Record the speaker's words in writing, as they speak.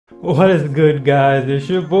What is good, guys? It's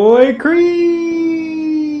your boy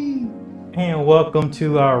Cree, and welcome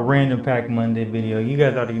to our random pack Monday video. You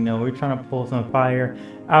guys already know we're trying to pull some fire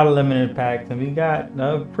out of limited packs, and we got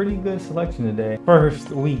a pretty good selection today. First,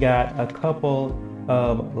 we got a couple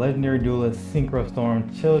of legendary duelist synchro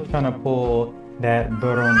storm. Chill trying to pull that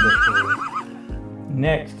Baron before.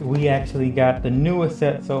 Next, we actually got the newest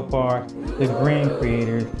set so far, the Grand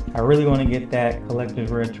Creators. I really want to get that Collector's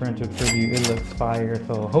Rare Torrential Tribute. It looks fire,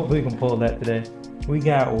 so hopefully we can pull that today. We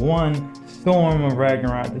got one Storm of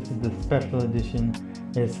Ragnarok. This is the special edition.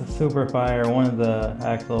 It's super fire. One of the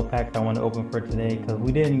actual packs I want to open for today because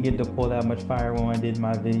we didn't get to pull that much fire when I did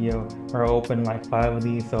my video or open like 5 of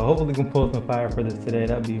these. So hopefully we can pull some fire for this today.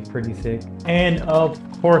 That'd be pretty sick. And of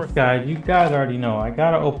course, guys, you guys already know I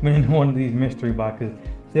gotta open one of these mystery boxes.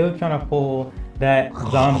 Still trying to pull that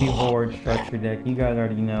zombie horde structure deck. You guys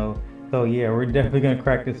already know. So yeah, we're definitely gonna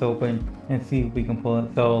crack this open and see if we can pull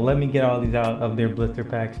it. So let me get all these out of their blister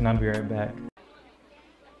packs and I'll be right back.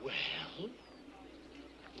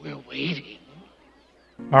 We're waiting.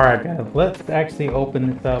 Alright guys, let's actually open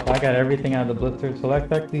this up. I got everything out of the blister, so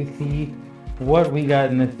let's actually see what we got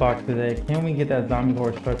in this box today. Can we get that zombie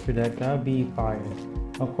horde structure deck? That'd be fire.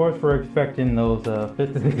 Of course we're expecting those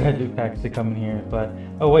Fist of the Gadget packs to come in here, but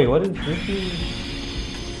oh wait, what is this?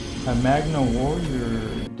 Is a Magna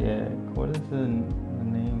Warrior deck. What does the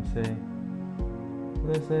name say?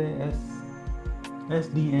 What does it say?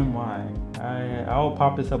 SDMY. I'll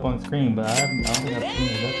pop this up on the screen, but I don't think I've seen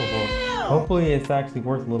this before. Hopefully it's actually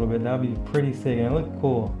worth a little bit. That'd be pretty sick and it looks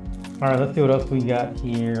cool. Alright, let's see what else we got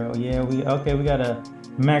here. Oh yeah, we got a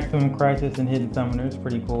Maximum Crisis and Hidden Summoners.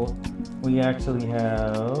 Pretty cool. We actually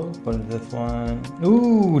have, what is this one?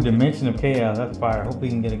 Ooh, Dimension of Chaos. That's fire. Hope we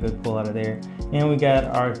can get a good pull out of there. And we got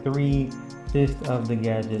our 3 Fist of the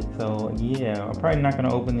Gadget. So yeah, I'm probably not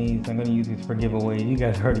gonna open these. I'm gonna use these for giveaways. You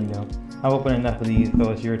guys already know. I've opened enough of these,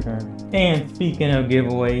 so it's your turn. And speaking of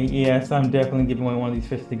giveaway, yes, I'm definitely giving away one of these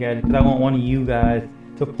Fist of the Gadget because I want one of you guys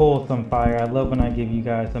to pull some fire. I love when I give you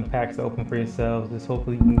guys some packs to open for yourselves. Just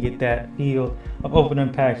hopefully you can get that feel of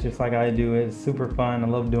opening packs just like I do. It's super fun. I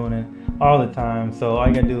love doing it all the time. So all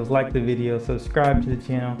you gotta do is like the video, subscribe to the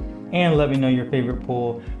channel, and let me know your favorite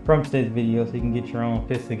pull from today's video so you can get your own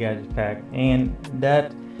Fist of the Gadget pack. And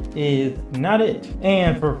that is not it.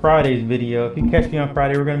 And for Friday's video, if you catch me on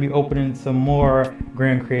Friday, we're going to be opening some more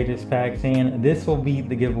Grand Creators packs, and this will be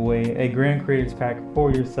the giveaway, a Grand Creators pack for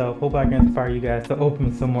yourself. Hope I can inspire you guys to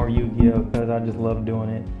open some more Yu-Gi-Oh because I just love doing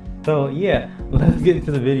it. So yeah, let's get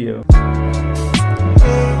into the video.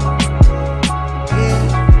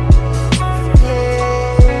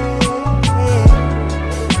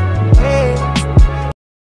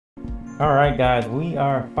 Alright guys, we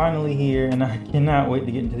are finally here and I cannot wait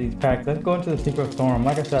to get into these packs. Let's go into the Secret Storm.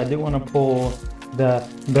 Like I said, I did want to pull the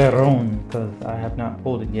Baron because I have not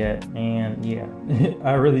pulled it yet. And yeah,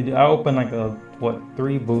 I really do. I opened like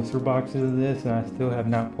 3 booster boxes of this and I still have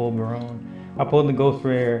not pulled Baron. I pulled the Ghost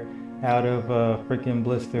Rare out of freaking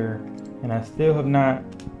blister and I still have not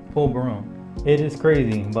pulled Baron. It is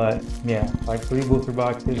crazy, but yeah, like 3 booster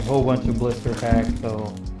boxes, a whole bunch of blister packs.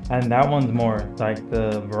 So, and that one's more, like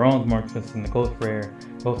the Baron's more expensive than the Ghost Rare.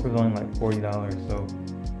 Ghost Rare's only like $40, so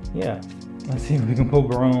yeah. Let's see if we can pull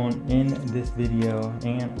Baron in this video,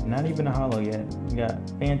 and not even a holo yet. We got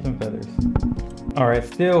Phantom Feathers. Alright,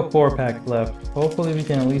 still 4 packs left. Hopefully we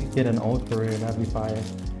can at least get an Ultra Rare, that'd be fire.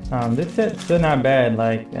 This set's still not bad.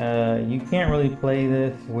 Like, you can't really play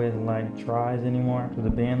this with like tries anymore after the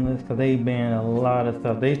ban list, because they banned a lot of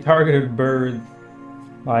stuff. They targeted birds,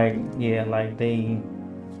 like, yeah, like they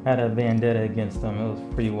had a vendetta against them. It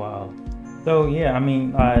was pretty wild. So yeah, I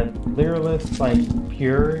mean, Literalist, like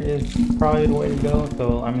pure is probably the way to go.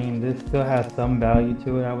 So I mean, this still has some value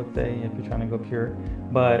to it, I would say, if you're trying to go pure.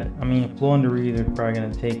 But I mean, Fluenderies are probably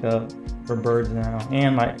gonna take up for birds now,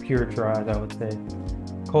 and like pure tries, I would say.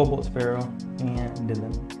 Cobalt Sparrow and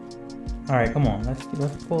Dylan. All right, come on, let's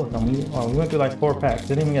pull some. We went through like 4 packs.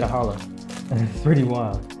 Didn't even get a holo. It's pretty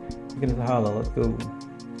wild. Let's get us a holo. Let's go.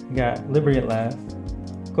 We got Liberty at last.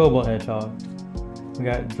 Cobalt Hedgehog. We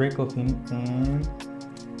got Draco Phoenix and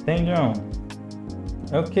St. John.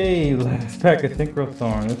 Okay, last pack of Synchro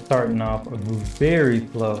Storm. It's starting off very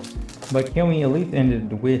slow, but can we at least end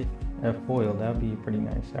it with a foil? That'd be pretty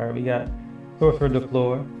nice. All right, we got Sorcerer de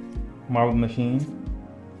Fleur, Marble Machine,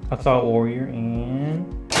 Assault Warrior, and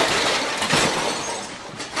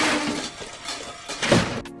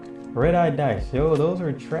Red Eye Dice. Yo, those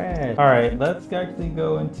are trash. All right, let's actually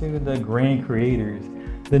go into the Grand Creators,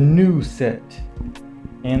 the new set.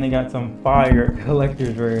 And they got some fire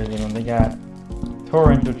collector's rares in them. They got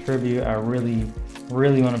Torrential Tribute. I really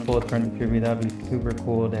Really want to pull a Printed Tribute. That'd be super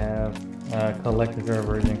cool to have a collector's rare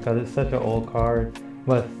version because it's such an old card,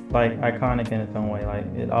 but like iconic in its own way. Like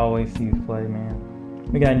it always sees play,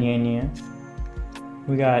 man. We got Nyan Nyan.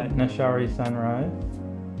 We got Nashari Sunrise.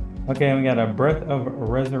 Okay, we got a Breath of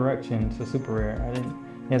Resurrection. It's a super rare.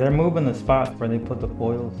 Yeah, they're moving the spots where they put the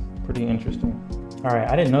foils. Pretty interesting. All right,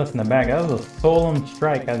 I didn't notice in the back. That was a Solemn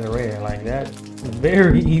Strike as a rare. Like that's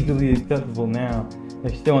very easily accessible now.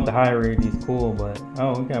 If you still want the high rarities, cool, but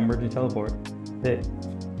oh, we got Emergent Teleport. Sick.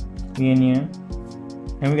 Yin Yin.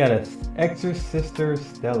 And we got a Exorcister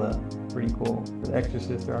Stella. Pretty cool. For the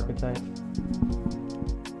Exorcister archetype.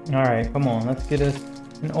 Alright, come on, let's get us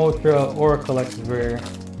an Ultra or a Collector's Rare.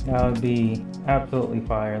 That would be absolutely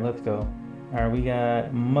fire. Let's go. Alright, we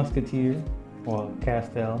got Musketeer, well,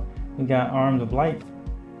 Castell. We got Arms of Light.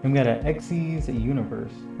 And we got an Xyz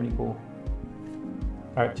Universe. Pretty cool.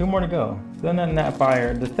 Alright, 2 more to go. Still nothing that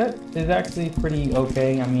fire. The set is actually pretty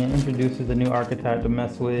okay. I mean, it introduces a new archetype to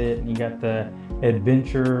mess with. You got the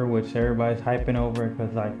Adventure, which everybody's hyping over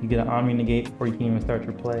because like you get an Omni Negate before you can even start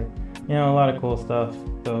your play. You know, a lot of cool stuff.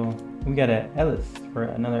 So we got an Ellis for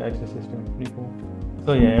another Exorcister. Pretty cool.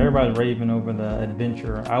 So yeah, everybody's raving over the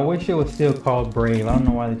Adventure. I wish it was still called Brave. I don't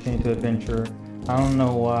know why they changed to Adventure. I don't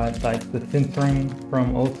know why, like the censoring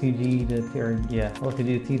from OCG to OCG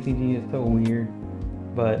to TCG is so weird.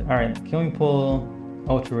 But alright, can we pull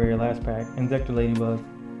Ultra Rare last pack? Inzektor Ladybug.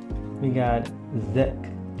 We got Zek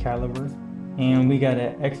Caliber. And we got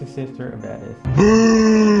an Exorcister Abatis.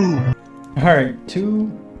 Alright,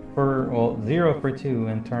 0 for 2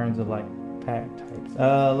 in terms of like pack types.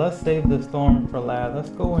 Let's save the Storm for last. Let's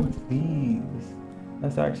go in these.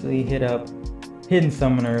 Let's actually hit up Hidden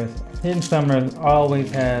Summoners. Hidden Summoners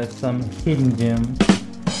always has some hidden gems.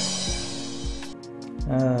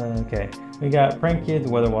 Okay. We got Prank Kids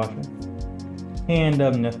Weather Washer. Hand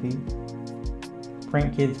of Nifty.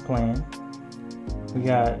 Prank Kids Plan. We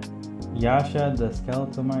got Yasha the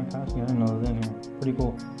Skeletal Mayakashi. I didn't know it was in here. Pretty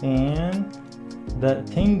cool. And the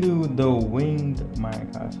Tengu the Winged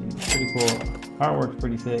Mayakashi. Pretty cool. Artwork's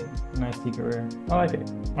pretty sick. Nice secret rare. I like it.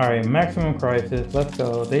 Alright, Maximum Crisis. Let's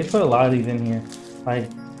go. They put a lot of these in here. Like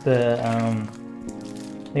the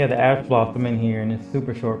they got the Ash Blossom in here and it's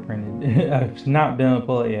super short printed. I've not been able to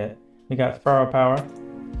pull it yet. We got Spiral Power,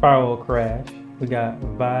 Spiral Crash. We got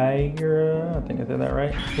Vigra, I think I said that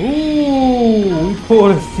right. Ooh, we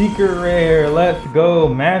pulled a secret rare. Let's go,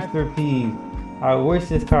 Masterpiece. I wish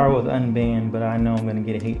this card was unbanned, but I know I'm gonna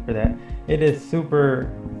get hate for that. It is super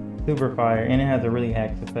fire, and it has a really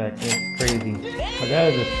hacks effect. It's crazy. But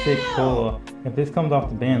that is a sick pull. If this comes off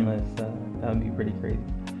the ban list, that would be pretty crazy.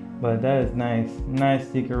 But that is nice. Nice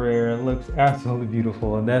secret rare. It looks absolutely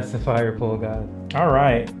beautiful. And that's the fire pull, guys.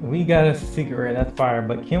 Alright, we got a secret rare. That's fire.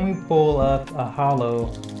 But can we pull us a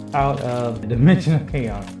holo out of the Dimension of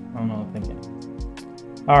Chaos? I don't know what I'm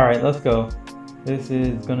thinking. Alright, let's go. This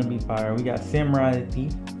is gonna be fire. We got Samurai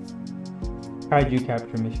Thief. Kaiju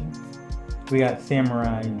Capture Mission. We got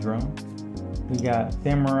Samurai Drone. We got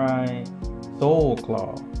Samurai Soul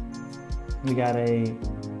Claw. We got a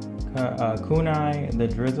Kunai the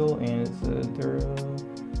Drizzle, and it's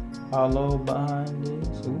a hollow behind this.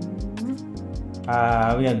 We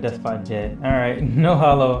got a Despot Jet. Alright, no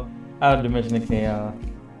hollow out of Dimension of Chaos.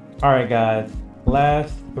 Alright guys,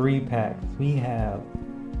 last 3 packs. We have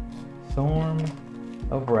Storm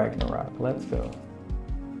of Ragnarok. Let's go.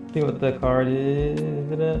 See what the card is.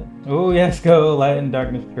 Oh, yes, go. Light and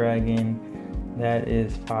Darkness Dragon. That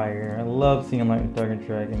is fire. I love seeing Light and Darkness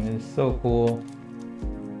Dragon. It is so cool.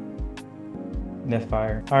 That's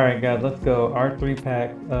fire. Alright guys, let's go. Our 3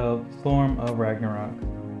 pack of Storm of Ragnarok.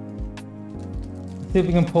 Let's see if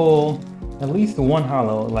we can pull at least 1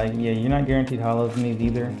 holo. Like, yeah, you're not guaranteed holos in these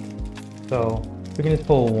either. So, if we can just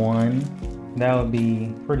pull 1, that would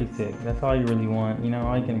be pretty sick. That's all you really want. You know,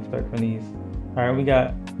 all you can expect from these. Alright, we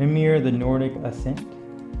got Mimir the Nordic Ascent.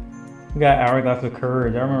 We got Hourglass of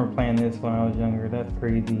Courage. I remember playing this when I was younger. That's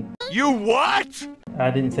crazy. You what? I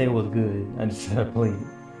didn't say it was good. I just said I played it.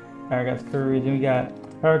 Hourglass Courage, and we got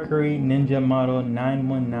Harakiri Ninja Model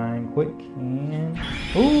 919 Quick, and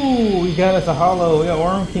ooh, we got us a holo. We got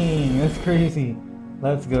Worm King. That's crazy.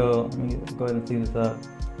 Let's go. Let me go ahead and see this up.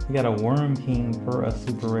 We got a Worm King for a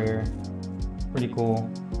super rare. Pretty cool.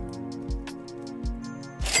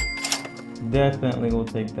 Definitely will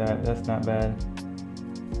take that. That's not bad.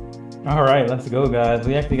 All right, let's go, guys.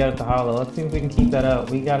 We actually got it to holo. Let's see if we can keep that up.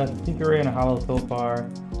 We got a secret rare and a holo so far.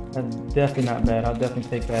 That's definitely not bad. I'll definitely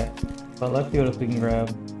take that. But let's see what else we can grab.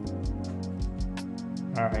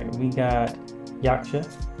 Alright, we got Yaksha.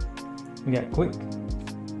 We got Quick.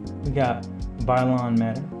 We got Bylon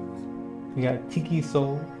Matter. We got Tiki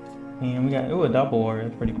Soul. And we got, ooh, a double warrior.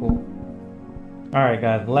 That's pretty cool. Alright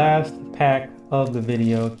guys, last pack of the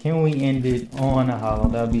video. Can we end it on a holo?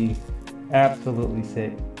 That'd be absolutely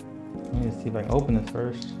sick. Let me just see if I can open this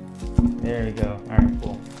first. There we go. Alright,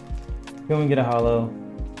 cool. Can we get a holo?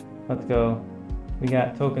 Let's go. We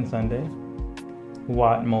got Token Sunday,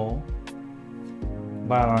 Watt Mole,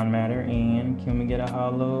 Bylon Matter, and can we get a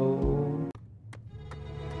holo?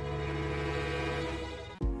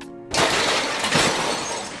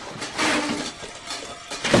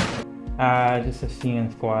 Just a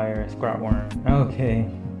Sheehan Squire, Scrap Worm. Okay.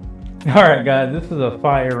 Alright guys, this is a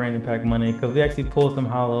fire random pack Monday because we actually pulled some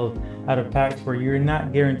holos out of packs where you're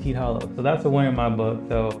not guaranteed holos. So that's a win in my book.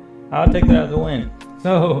 So I'll take that as a win.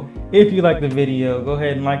 So if you like the video, go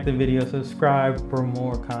ahead and like the video, subscribe for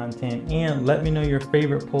more content, and let me know your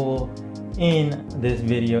favorite pull in this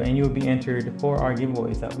video, and you'll be entered for our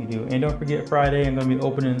giveaways that we do. And don't forget, Friday I'm going to be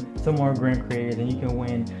opening some more Grand Creators, and you can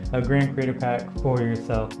win a Grand Creator pack for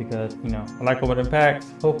yourself because, you know, I like opening packs.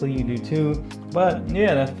 Hopefully you do too. But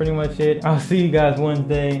yeah, that's pretty much it. I'll see you guys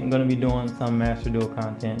Wednesday. I'm going to be doing some Master Duel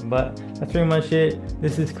content, but that's pretty much it.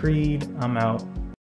 This is Creed. I'm out.